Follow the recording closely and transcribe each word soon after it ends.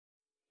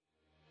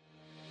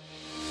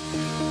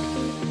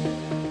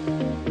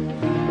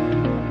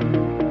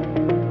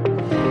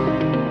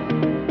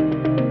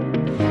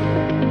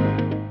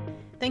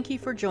Thank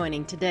you for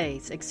joining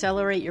today's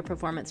Accelerate Your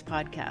Performance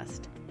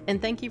podcast,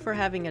 and thank you for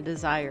having a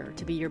desire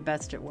to be your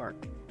best at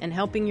work and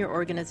helping your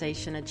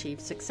organization achieve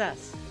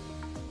success.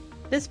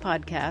 This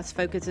podcast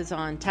focuses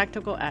on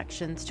tactical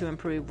actions to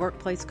improve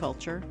workplace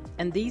culture,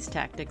 and these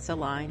tactics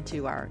align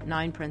to our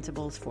 9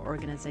 principles for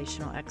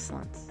organizational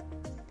excellence.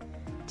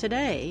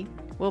 Today,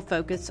 we'll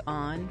focus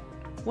on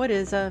what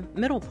is a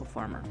middle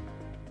performer.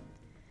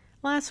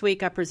 Last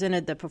week, I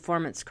presented the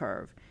performance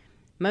curve.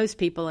 Most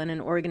people in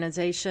an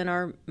organization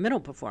are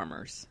middle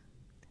performers.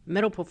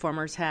 Middle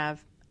performers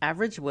have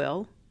average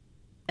will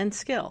and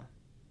skill.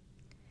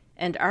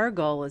 And our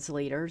goal as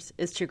leaders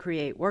is to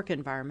create work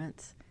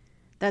environments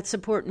that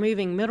support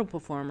moving middle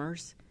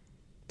performers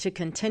to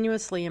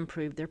continuously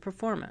improve their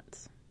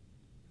performance.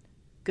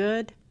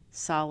 Good,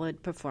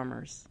 solid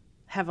performers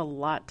have a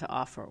lot to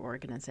offer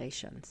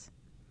organizations.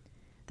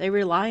 They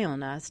rely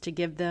on us to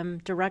give them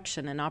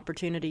direction and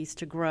opportunities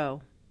to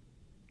grow.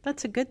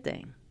 That's a good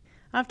thing.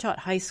 I've taught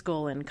high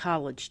school and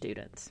college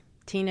students,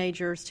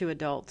 teenagers to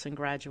adults in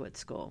graduate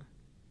school.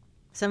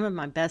 Some of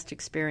my best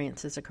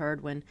experiences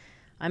occurred when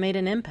I made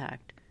an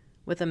impact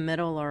with a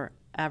middle or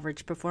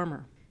average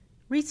performer.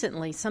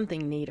 Recently,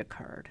 something neat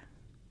occurred.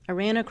 I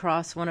ran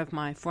across one of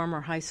my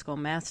former high school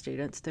math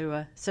students through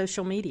a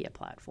social media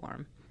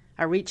platform.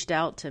 I reached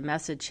out to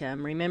message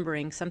him,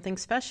 remembering something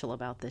special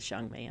about this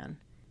young man.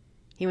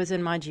 He was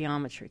in my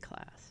geometry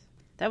class.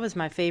 That was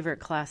my favorite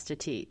class to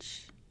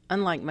teach.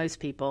 Unlike most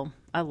people,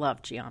 I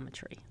love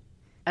geometry.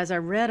 As I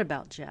read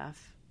about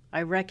Jeff,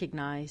 I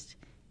recognized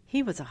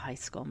he was a high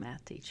school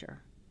math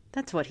teacher.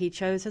 That's what he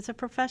chose as a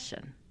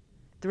profession.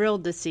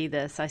 Thrilled to see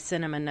this, I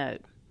sent him a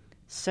note.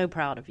 So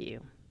proud of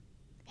you.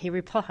 He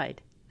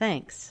replied,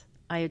 "Thanks.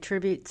 I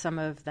attribute some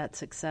of that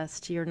success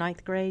to your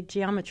 9th grade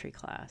geometry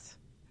class.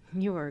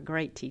 You were a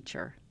great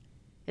teacher.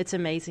 It's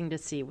amazing to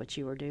see what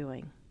you were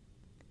doing."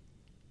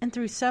 And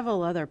through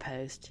several other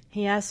posts,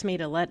 he asked me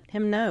to let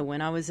him know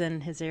when I was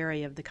in his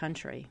area of the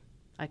country,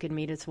 I could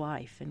meet his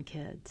wife and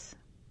kids.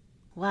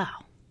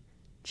 Wow.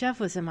 Jeff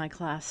was in my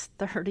class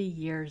 30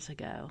 years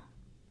ago,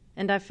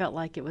 and I felt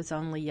like it was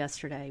only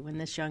yesterday when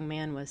this young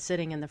man was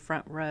sitting in the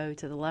front row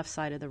to the left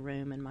side of the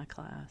room in my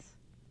class.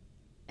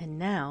 And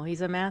now he's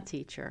a math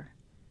teacher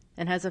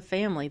and has a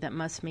family that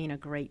must mean a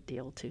great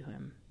deal to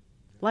him.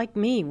 Like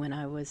me when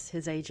I was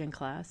his age in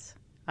class,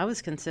 I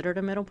was considered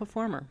a middle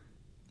performer.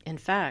 In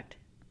fact,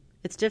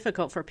 it's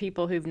difficult for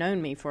people who've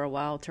known me for a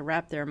while to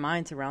wrap their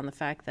minds around the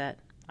fact that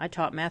I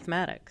taught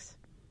mathematics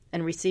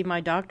and received my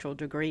doctoral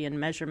degree in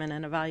measurement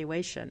and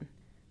evaluation.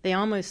 They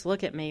almost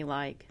look at me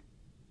like,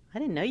 I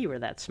didn't know you were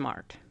that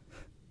smart.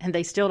 And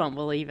they still don't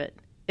believe it.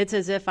 It's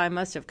as if I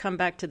must have come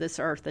back to this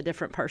earth a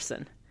different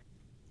person.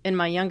 In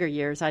my younger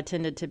years, I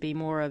tended to be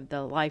more of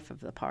the life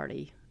of the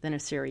party than a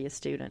serious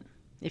student,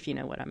 if you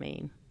know what I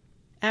mean.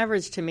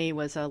 Average to me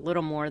was a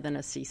little more than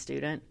a C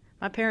student.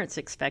 My parents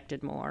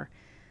expected more.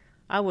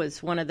 I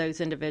was one of those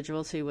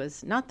individuals who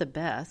was not the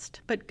best,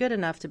 but good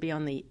enough to be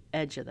on the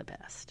edge of the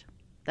best.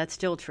 That's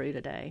still true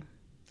today.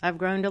 I've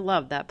grown to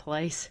love that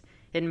place.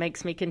 It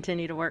makes me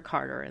continue to work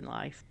harder in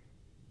life.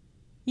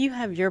 You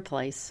have your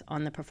place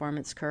on the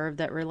performance curve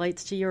that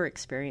relates to your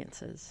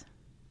experiences.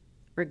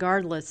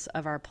 Regardless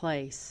of our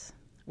place,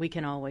 we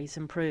can always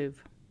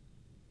improve.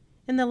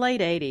 In the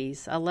late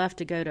 80s, I left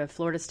to go to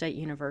Florida State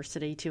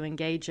University to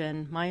engage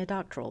in my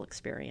doctoral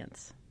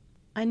experience.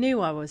 I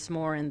knew I was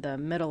more in the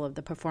middle of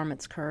the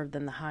performance curve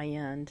than the high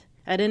end.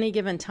 At any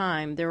given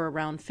time, there were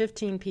around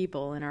 15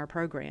 people in our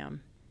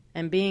program,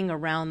 and being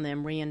around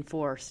them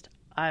reinforced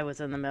I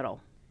was in the middle.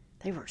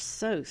 They were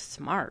so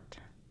smart.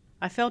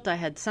 I felt I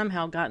had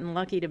somehow gotten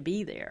lucky to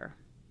be there.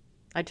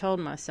 I told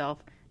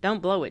myself,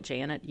 "Don't blow it,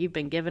 Janet. You've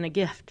been given a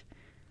gift."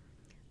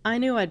 I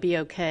knew I'd be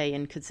okay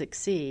and could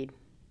succeed,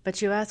 but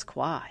you ask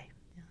why.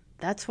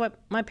 That's what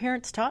my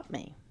parents taught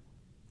me.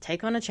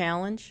 Take on a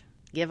challenge,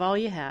 give all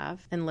you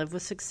have, and live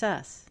with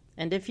success.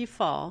 And if you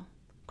fall,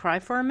 cry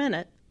for a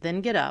minute, then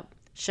get up,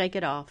 shake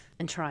it off,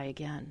 and try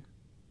again.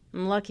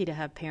 I'm lucky to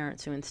have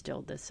parents who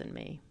instilled this in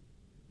me.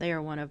 They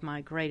are one of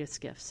my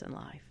greatest gifts in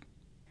life.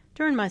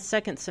 During my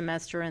 2nd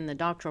semester in the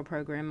doctoral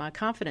program, my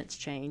confidence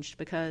changed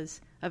because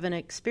of an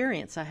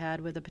experience I had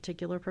with a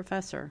particular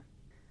professor.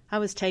 I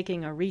was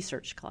taking a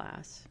research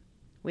class.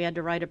 We had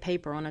to write a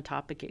paper on a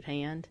topic at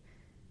hand.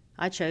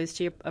 I chose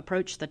to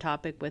approach the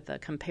topic with a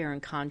compare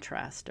and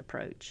contrast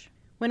approach.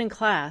 When in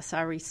class,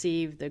 I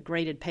received the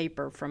graded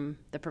paper from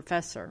the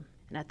professor,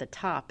 and at the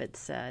top it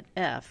said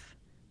F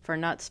for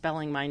not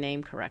spelling my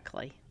name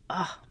correctly.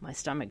 My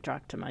stomach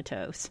dropped to my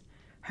toes.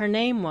 Her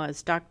name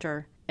was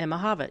Dr.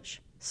 Emihovich,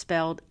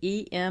 spelled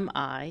E-M-I-H-O-V-I-C-H,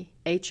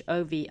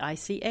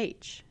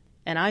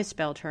 and I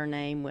spelled her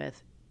name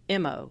with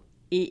M-O,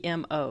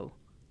 E-M-O,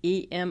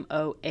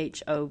 E-M-O-H-O-V-I-C-H.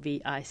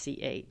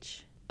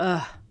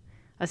 I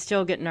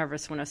still get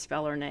nervous when I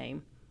spell her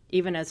name,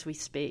 even as we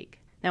speak.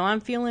 Now,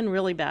 I'm feeling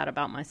really bad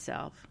about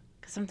myself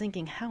because I'm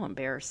thinking, how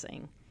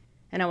embarrassing.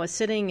 And I was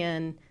sitting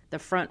in the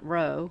front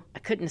row. I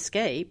couldn't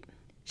escape.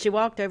 She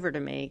walked over to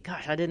me.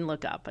 Gosh, I didn't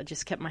look up. I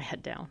just kept my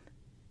head down.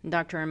 And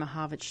Dr.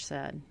 Emihovich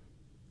said,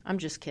 "I'm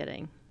just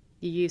kidding.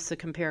 You use the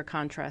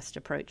compare-contrast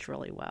approach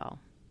really well.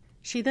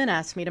 She then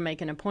asked me to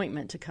make an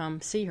appointment to come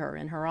see her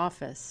in her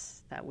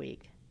office that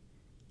week.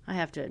 I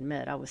have to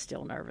admit, I was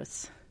still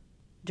nervous.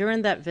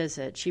 During that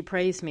visit, she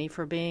praised me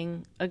for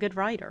being a good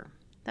writer.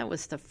 That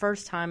was the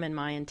first time in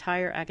my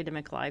entire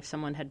academic life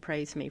someone had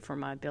praised me for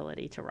my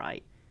ability to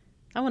write.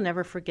 I will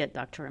never forget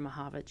Dr.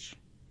 Imahovich.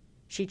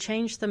 She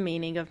changed the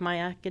meaning of my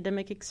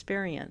academic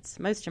experience.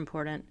 Most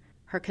important,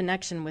 her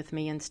connection with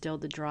me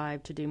instilled the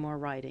drive to do more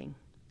writing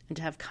and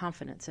to have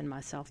confidence in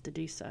myself to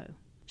do so.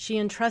 She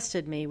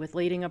entrusted me with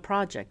leading a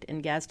project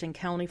in Gadsden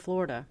County,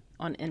 Florida,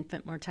 on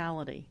infant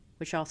mortality,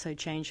 which also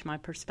changed my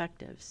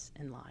perspectives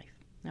in life.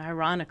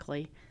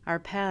 Ironically, our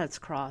paths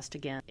crossed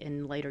again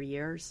in later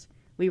years.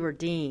 We were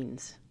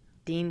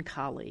dean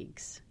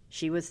colleagues.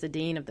 She was the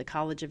dean of the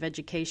College of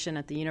Education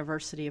at the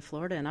University of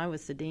Florida, and I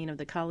was the dean of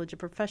the College of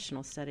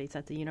Professional Studies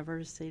at the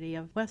University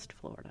of West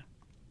Florida.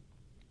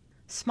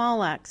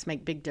 Small acts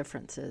make big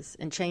differences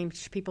and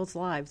change people's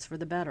lives for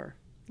the better.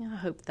 I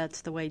hope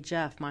that's the way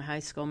Jeff, my high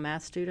school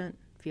math student,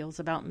 feels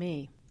about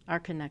me. Our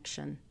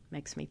connection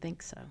makes me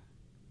think so.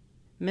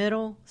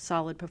 Middle,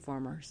 solid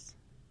performers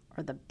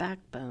are the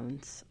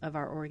backbones of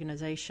our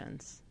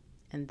organizations,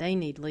 and they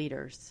need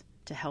leaders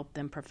to help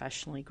them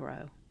professionally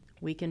grow.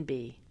 We can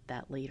be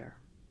that leader.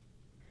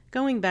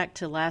 Going back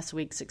to last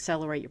week's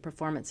Accelerate Your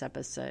Performance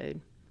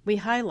episode, we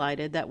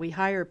highlighted that we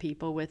hire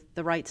people with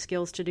the right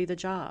skills to do the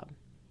job.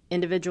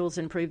 Individuals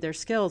improve their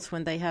skills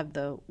when they have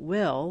the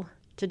will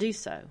to do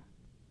so.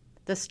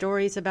 The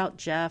stories about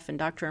Jeff and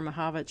Dr.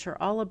 Imahovich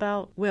are all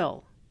about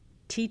will.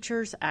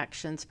 Teachers'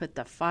 actions put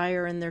the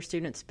fire in their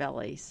students'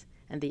 bellies,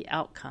 and the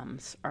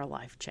outcomes are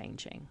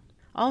life-changing.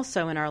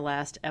 Also in our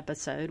last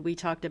episode, we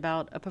talked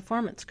about a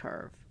performance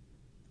curve.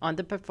 On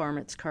the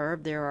performance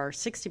curve, there are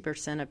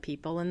 60% of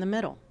people in the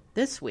middle.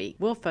 This week,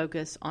 we'll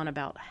focus on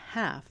about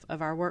half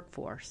of our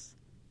workforce,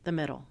 the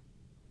middle.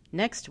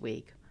 Next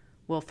week,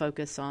 we'll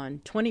focus on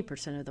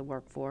 20% of the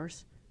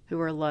workforce who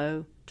are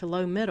low to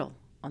low middle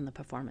on the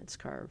performance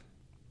curve.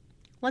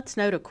 Let's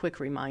note a quick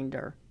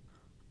reminder.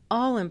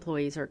 All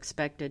employees are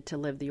expected to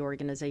live the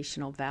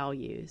organizational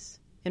values.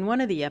 In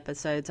one of the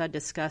episodes, I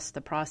discussed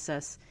the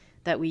process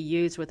that we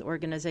use with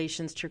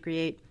organizations to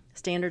create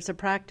standards of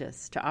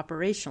practice to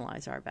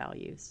operationalize our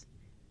values.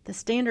 The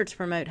standards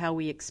promote how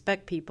we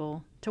expect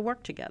people to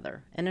work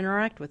together and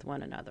interact with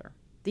one another.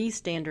 These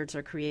standards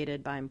are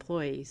created by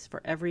employees for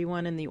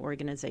everyone in the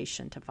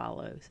organization to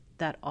follow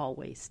that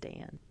always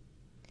stand.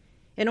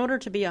 In order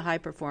to be a high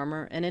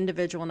performer, an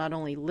individual not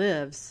only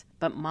lives,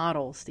 but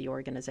models the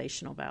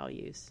organizational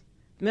values.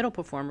 Middle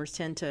performers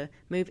tend to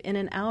move in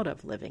and out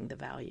of living the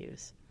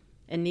values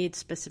and need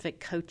specific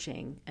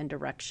coaching and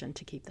direction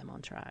to keep them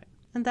on track.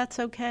 And that's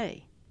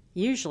okay.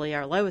 Usually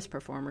our lowest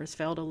performers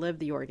fail to live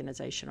the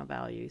organizational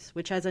values,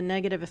 which has a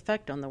negative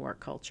effect on the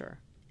work culture.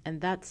 And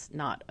that's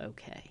not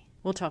okay.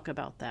 We'll talk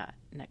about that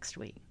next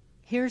week.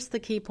 Here's the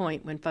key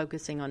point when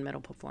focusing on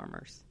middle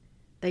performers.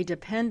 They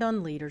depend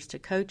on leaders to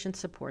coach and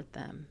support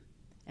them,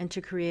 and to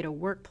create a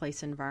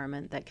workplace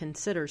environment that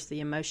considers the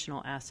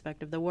emotional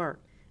aspect of the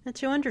work. And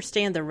to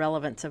understand the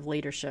relevance of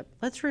leadership,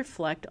 let's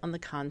reflect on the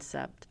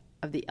concept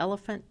of the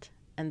elephant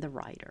and the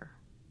rider.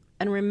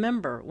 And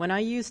remember, when I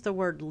use the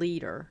word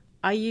leader,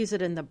 I use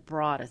it in the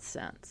broadest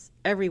sense.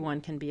 Everyone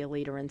can be a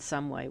leader in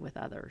some way with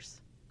others.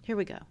 Here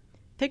we go.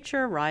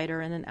 Picture a rider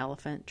and an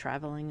elephant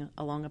traveling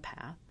along a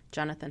path.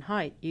 Jonathan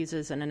Haidt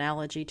uses an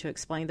analogy to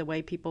explain the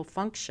way people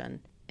function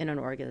in an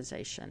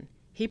organization.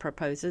 He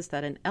proposes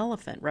that an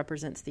elephant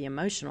represents the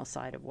emotional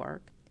side of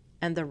work,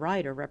 and the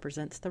rider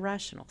represents the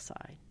rational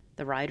side.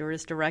 The rider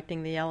is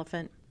directing the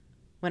elephant.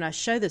 When I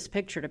show this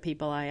picture to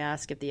people, I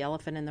ask if the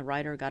elephant and the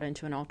rider got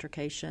into an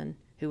altercation,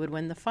 who would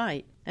win the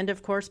fight? And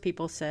of course,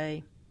 people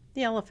say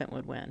the elephant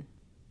would win.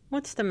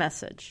 What's the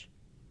message?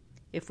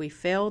 If we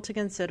fail to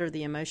consider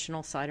the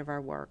emotional side of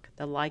our work,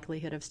 the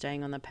likelihood of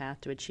staying on the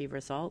path to achieve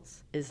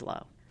results is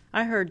low.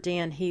 I heard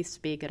Dan Heath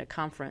speak at a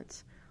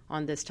conference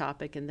on this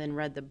topic and then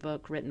read the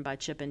book written by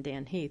Chip and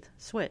Dan Heath,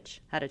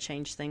 Switch, How to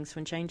Change Things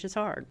When Change is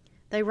Hard.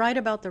 They write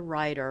about the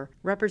rider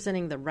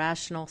representing the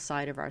rational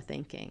side of our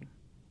thinking.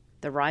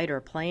 The rider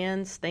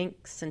plans,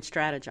 thinks, and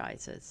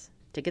strategizes.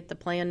 To get the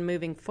plan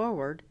moving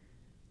forward,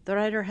 the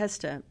rider has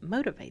to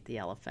motivate the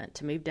elephant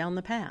to move down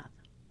the path.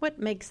 What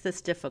makes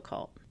this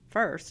difficult?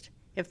 First,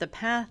 if the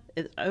path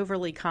is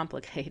overly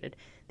complicated,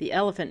 the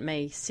elephant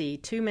may see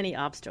too many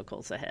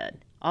obstacles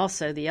ahead.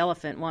 Also, the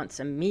elephant wants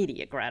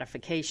immediate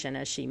gratification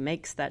as she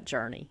makes that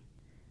journey.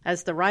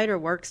 As the rider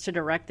works to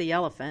direct the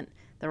elephant,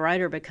 the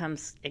rider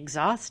becomes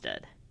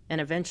exhausted and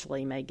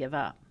eventually may give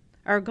up.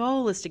 Our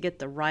goal is to get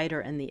the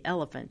rider and the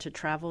elephant to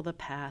travel the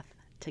path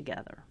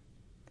together.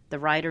 The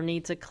rider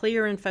needs a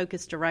clear and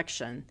focused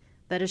direction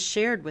that is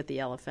shared with the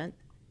elephant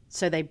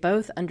so they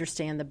both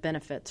understand the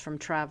benefits from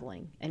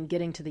traveling and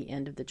getting to the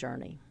end of the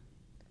journey.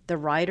 The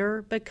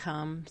rider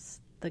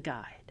becomes the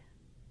guide.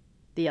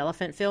 The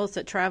elephant feels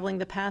that traveling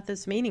the path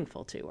is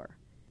meaningful to her.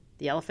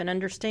 The elephant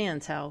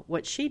understands how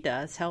what she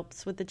does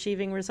helps with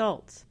achieving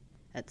results.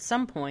 At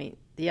some point,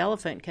 the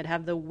elephant could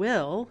have the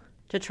will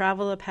to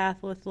travel a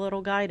path with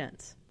little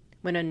guidance.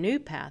 When a new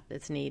path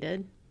is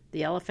needed,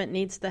 the elephant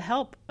needs the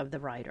help of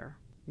the rider.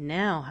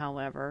 Now,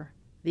 however,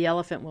 the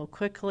elephant will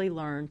quickly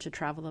learn to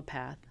travel the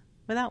path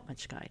without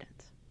much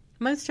guidance.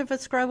 Most of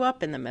us grow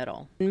up in the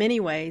middle. In many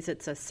ways,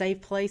 it's a safe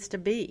place to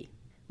be.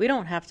 We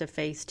don't have to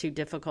face too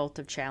difficult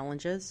of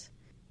challenges.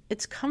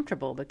 It's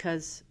comfortable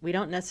because we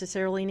don't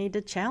necessarily need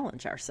to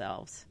challenge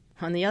ourselves.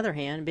 On the other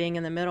hand, being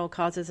in the middle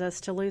causes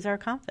us to lose our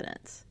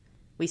confidence.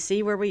 We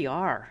see where we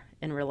are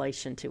in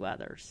relation to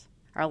others.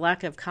 Our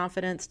lack of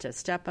confidence to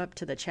step up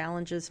to the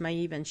challenges may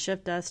even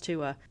shift us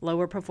to a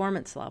lower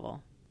performance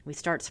level. We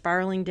start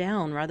spiraling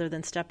down rather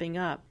than stepping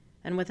up,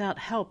 and without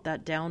help,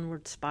 that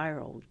downward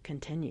spiral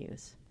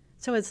continues.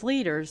 So as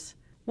leaders,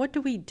 what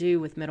do we do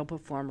with middle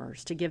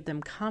performers to give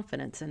them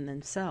confidence in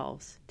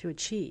themselves to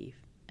achieve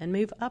and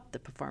move up the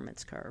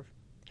performance curve?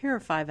 Here are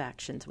 5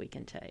 actions we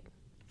can take.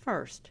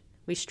 First,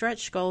 we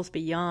stretch goals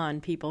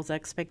beyond people's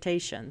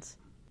expectations.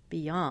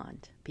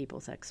 Beyond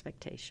people's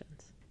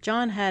expectations.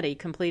 John Hattie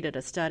completed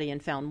a study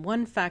and found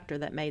one factor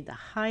that made the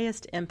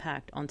highest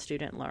impact on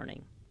student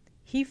learning.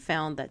 He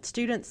found that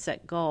students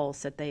set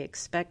goals that they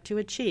expect to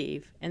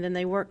achieve, and then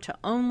they work to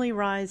only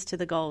rise to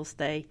the goals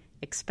they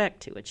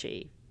expect to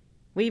achieve.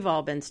 We've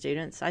all been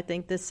students. I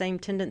think this same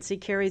tendency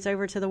carries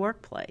over to the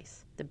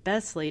workplace. The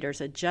best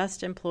leaders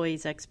adjust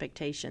employees'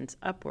 expectations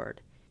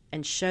upward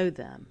and show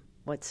them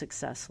what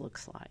success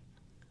looks like.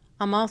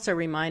 I'm also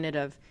reminded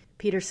of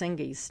Peter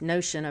Senge's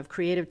notion of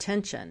creative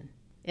tension.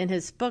 In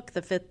his book,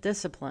 The Fifth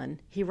Discipline,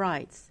 he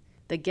writes,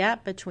 "The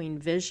gap between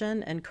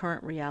vision and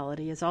current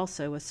reality is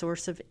also a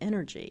source of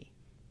energy.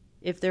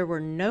 If there were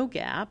no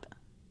gap,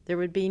 there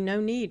would be no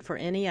need for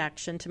any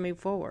action to move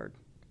forward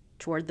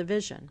toward the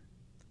vision.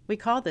 We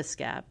call this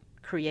gap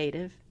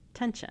creative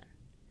tension.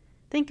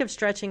 Think of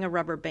stretching a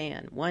rubber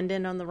band, one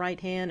end on the right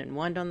hand and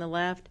one on the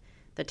left.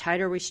 The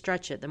tighter we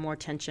stretch it, the more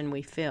tension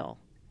we feel.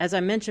 As I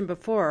mentioned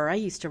before, I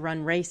used to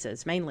run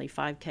races, mainly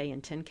 5K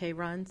and 10K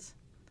runs.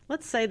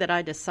 Let's say that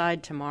I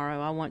decide tomorrow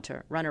I want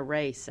to run a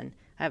race and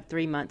I have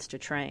 3 months to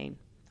train.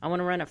 I want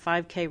to run a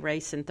 5K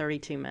race in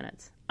 32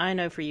 minutes. I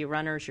know for you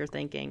runners, you're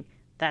thinking,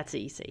 that's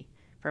easy.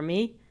 For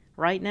me,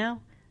 right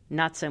now,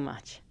 not so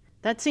much.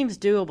 That seems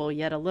doable,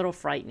 yet a little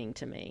frightening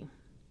to me.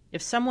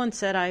 If someone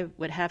said I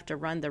would have to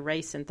run the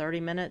race in 30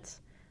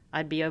 minutes,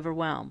 I'd be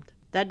overwhelmed.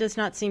 That does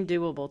not seem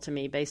doable to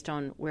me based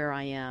on where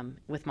I am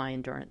with my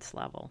endurance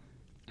level.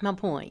 My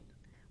point,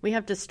 we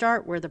have to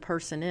start where the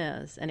person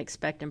is and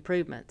expect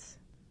improvements.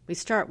 We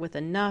start with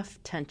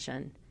enough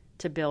tension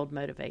to build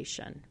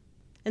motivation.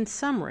 In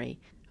summary,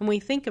 when we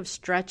think of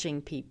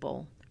stretching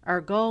people,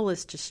 our goal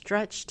is to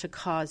stretch to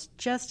cause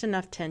just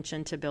enough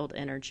tension to build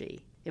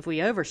energy. If we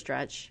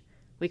overstretch,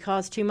 we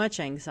cause too much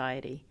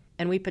anxiety,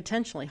 and we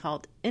potentially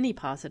halt any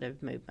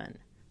positive movement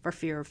for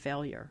fear of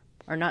failure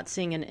or not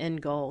seeing an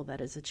end goal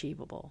that is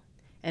achievable.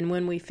 And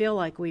when we feel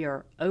like we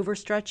are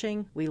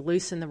overstretching, we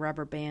loosen the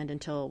rubber band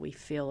until we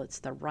feel it's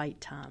the right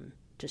time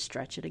to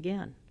stretch it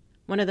again.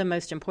 One of the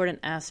most important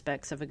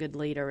aspects of a good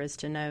leader is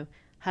to know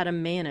how to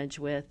manage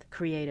with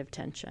creative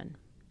tension,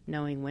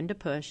 knowing when to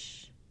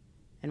push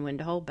and when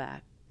to hold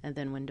back, and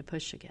then when to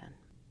push again.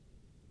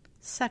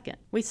 Second,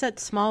 we set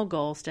small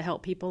goals to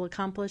help people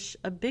accomplish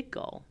a big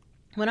goal.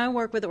 When I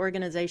work with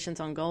organizations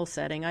on goal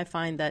setting, I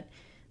find that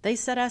they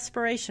set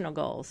aspirational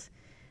goals.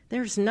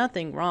 There's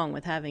nothing wrong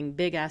with having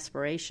big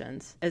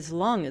aspirations as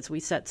long as we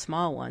set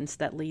small ones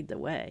that lead the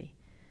way.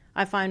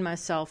 I find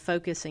myself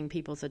focusing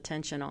people's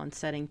attention on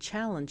setting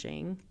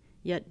challenging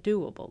yet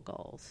doable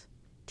goals.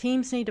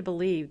 Teams need to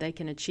believe they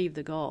can achieve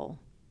the goal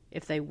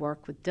if they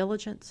work with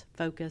diligence,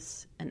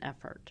 focus, and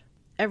effort.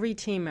 Every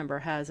team member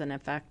has an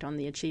effect on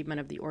the achievement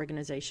of the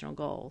organizational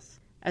goals.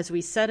 As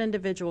we set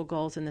individual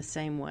goals in the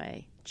same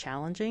way,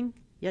 challenging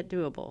yet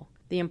doable,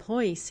 the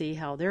employees see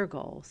how their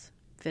goals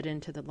fit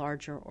into the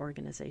larger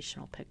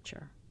organizational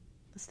picture.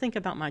 Let's think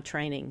about my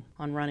training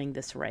on running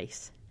this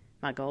race.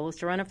 My goal is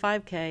to run a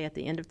 5K at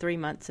the end of 3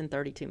 months in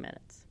 32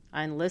 minutes.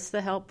 I enlist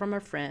the help from a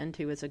friend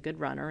who is a good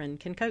runner and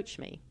can coach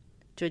me.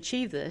 To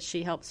achieve this,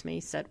 she helps me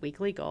set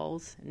weekly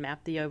goals and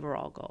map the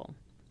overall goal.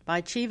 By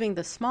achieving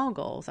the small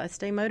goals, I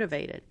stay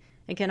motivated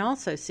and can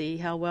also see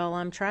how well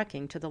I'm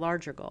tracking to the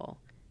larger goal.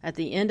 At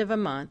the end of a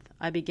month,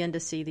 I begin to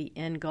see the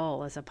end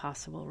goal as a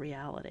possible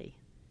reality.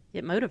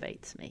 It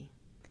motivates me.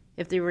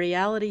 If the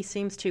reality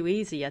seems too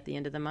easy at the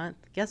end of the month,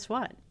 guess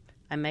what?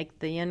 I make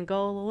the end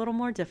goal a little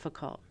more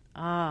difficult.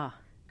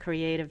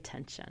 Creative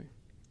tension.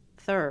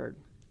 Third,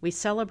 we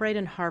celebrate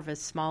and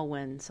harvest small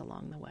wins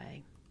along the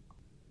way.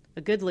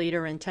 A good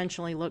leader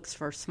intentionally looks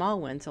for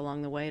small wins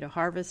along the way to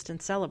harvest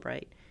and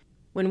celebrate.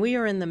 When we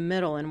are in the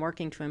middle and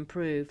working to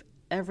improve,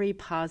 every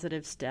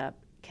positive step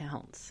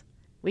counts.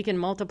 We can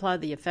multiply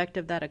the effect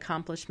of that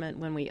accomplishment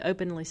when we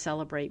openly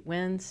celebrate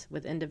wins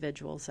with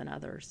individuals and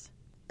others.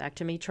 Back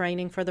to me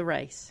training for the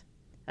race.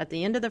 At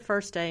the end of the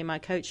first day, my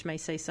coach may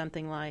say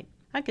something like,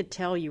 "I could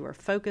tell you were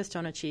focused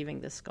on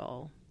achieving this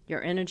goal.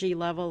 Your energy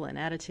level and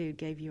attitude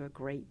gave you a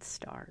great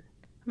start.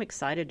 I'm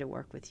excited to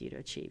work with you to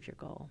achieve your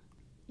goal."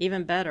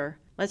 Even better,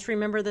 let's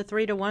remember the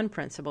 3-to-1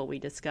 principle we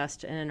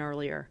discussed in an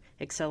earlier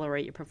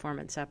Accelerate Your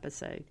Performance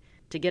episode.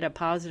 To get a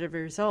positive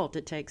result,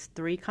 it takes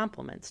 3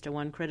 compliments to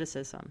 1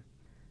 criticism.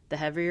 The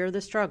heavier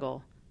the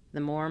struggle,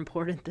 the more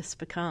important this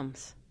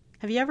becomes.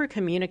 Have you ever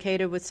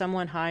communicated with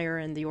someone higher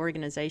in the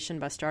organization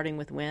by starting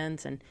with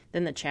wins and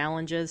then the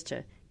challenges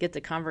to get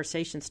the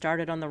conversation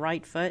started on the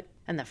right foot?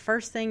 And the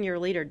first thing your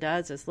leader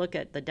does is look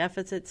at the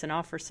deficits and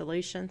offer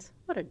solutions?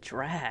 What a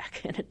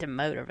drag and a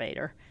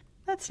demotivator.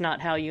 That's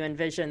not how you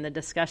envision the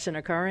discussion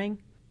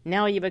occurring.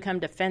 Now you become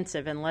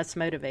defensive and less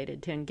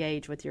motivated to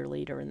engage with your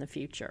leader in the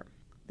future.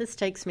 This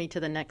takes me to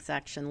the next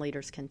action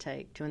leaders can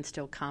take to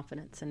instill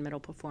confidence in middle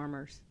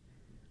performers.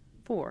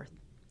 4th,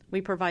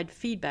 we provide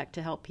feedback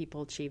to help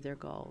people achieve their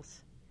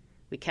goals.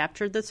 We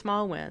captured the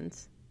small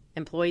wins,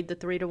 employed the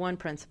 3-to-1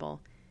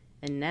 principle,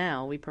 and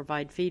now we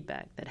provide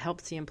feedback that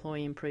helps the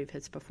employee improve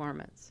his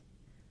performance.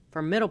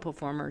 For middle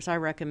performers, I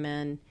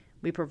recommend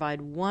we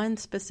provide one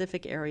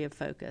specific area of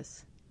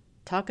focus.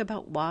 Talk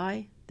about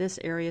why this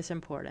area is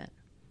important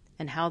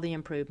and how the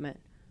improvement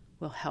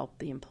will help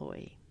the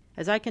employee.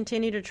 As I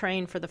continue to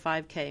train for the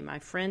 5K, my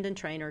friend and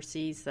trainer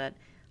sees that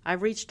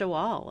I've reached a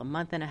wall a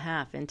month and a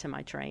half into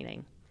my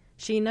training.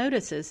 She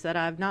notices that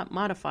I've not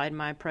modified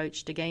my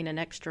approach to gain an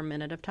extra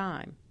minute of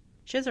time.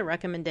 She has a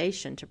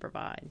recommendation to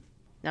provide.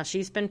 Now,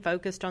 she's been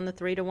focused on the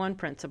 3-to-1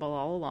 principle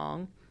all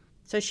along,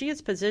 so she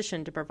is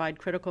positioned to provide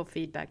critical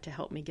feedback to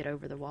help me get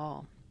over the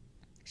wall.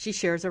 She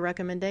shares a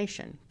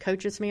recommendation,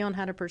 coaches me on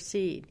how to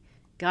proceed,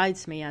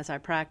 guides me as I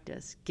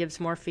practice, gives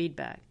more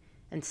feedback,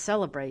 and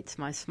celebrates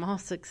my small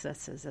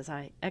successes as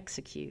I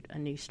execute a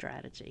new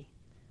strategy.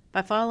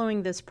 By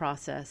following this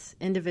process,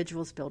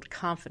 individuals build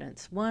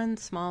confidence one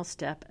small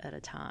step at a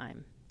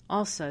time.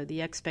 Also,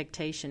 the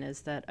expectation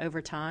is that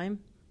over time,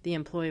 the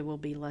employee will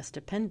be less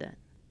dependent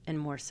and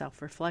more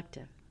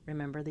self-reflective.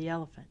 Remember the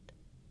elephant.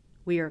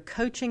 We are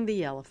coaching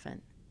the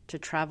elephant to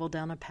travel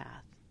down a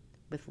path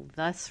with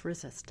less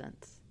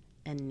resistance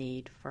and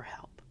need for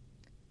help.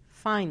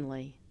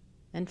 Finally,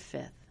 and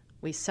 5th,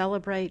 we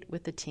celebrate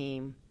with the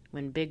team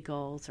when big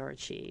goals are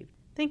achieved.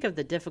 Think of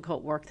the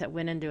difficult work that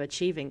went into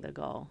achieving the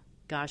goal.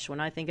 Gosh, when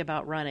I think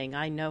about running,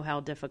 I know how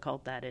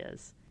difficult that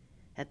is.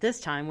 At this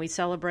time, we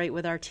celebrate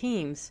with our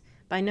teams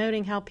by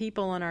noting how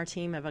people on our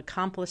team have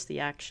accomplished the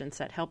actions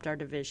that helped our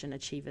division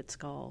achieve its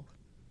goal.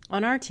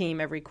 On our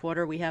team, every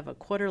quarter, we have a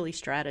quarterly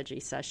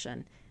strategy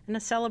session and a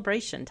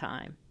celebration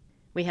time.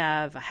 We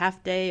have a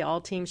half-day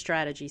all-team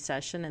strategy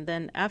session and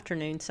then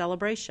afternoon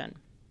celebration.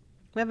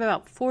 We have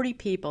about 40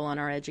 people on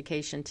our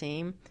education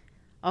team.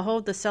 I'll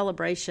hold the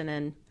celebration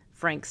in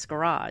Frank's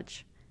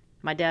garage,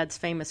 my dad's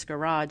famous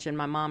garage in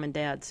my mom and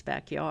dad's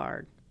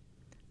backyard.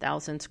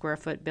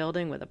 1,000-square-foot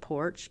building with a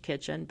porch,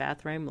 kitchen,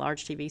 bathroom,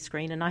 large TV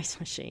screen, and ice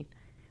machine.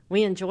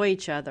 We enjoy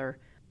each other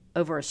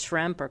over a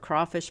shrimp or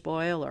crawfish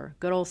boil or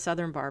good old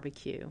southern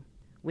barbecue.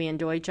 We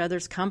enjoy each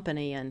other's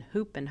company and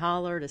hoop and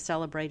holler to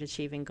celebrate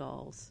achieving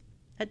goals.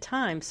 At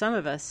times, some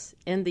of us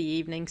end the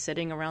evening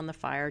sitting around the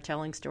fire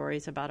telling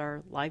stories about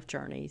our life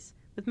journeys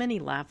with many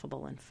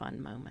laughable and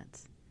fun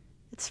moments.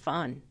 It's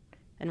fun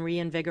and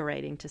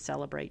reinvigorating to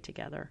celebrate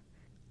together.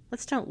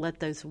 Let's don't let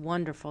those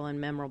wonderful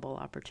and memorable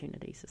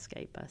opportunities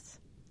escape us.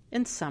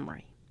 In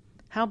summary,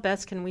 how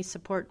best can we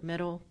support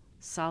middle,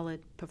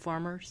 solid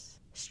performers?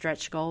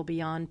 Stretch goal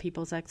beyond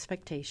people's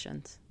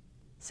expectations.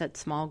 Set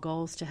small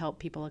goals to help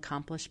people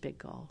accomplish big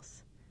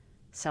goals.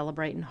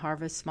 Celebrate and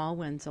harvest small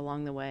wins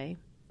along the way.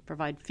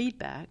 Provide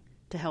feedback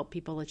to help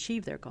people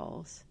achieve their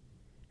goals.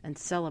 And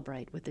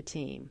celebrate with the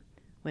team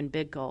when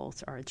big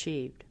goals are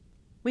achieved.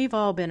 We've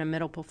all been a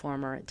middle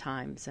performer at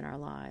times in our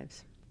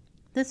lives.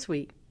 This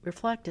week,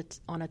 reflect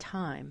on a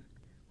time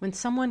when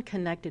someone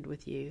connected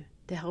with you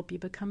to help you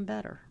become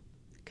better.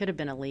 Could have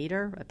been a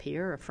leader, a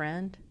peer, a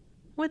friend.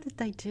 What did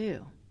they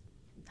do?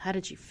 How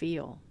did you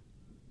feel?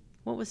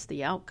 What was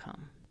the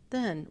outcome?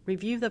 Then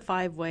review the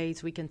 5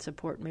 ways we can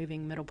support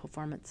moving middle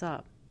performance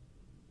up.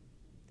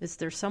 Is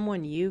there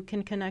someone you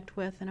can connect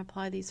with and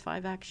apply these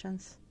 5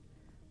 actions?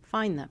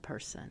 Find that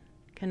person,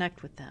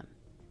 connect with them,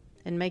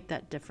 and make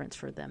that difference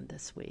for them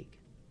this week.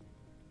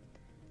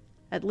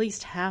 At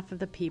least half of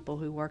the people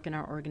who work in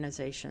our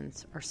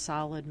organizations are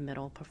solid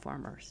middle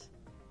performers.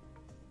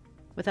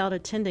 Without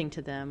attending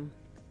to them,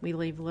 we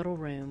leave little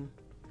room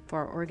for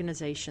our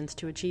organizations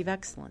to achieve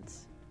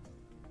excellence.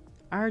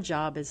 Our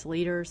job as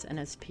leaders and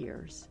as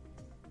peers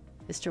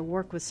is to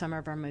work with some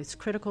of our most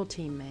critical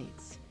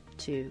teammates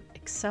to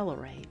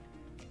accelerate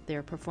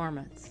their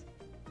performance,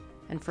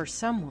 and for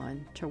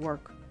someone to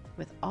work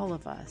with all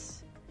of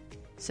us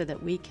so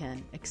that we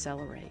can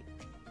accelerate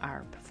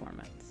our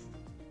performance.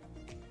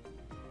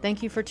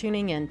 Thank you for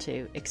tuning in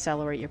to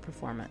Accelerate Your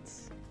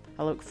Performance.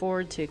 I look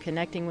forward to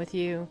connecting with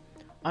you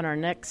on our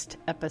next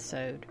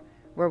episode,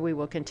 where we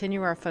will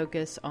continue our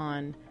focus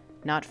on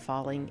not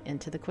falling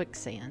into the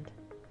quicksand.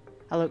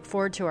 I look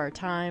forward to our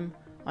time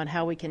on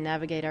how we can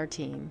navigate our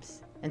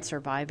teams and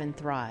survive and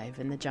thrive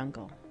in the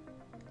jungle.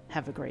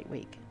 Have a great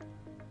week.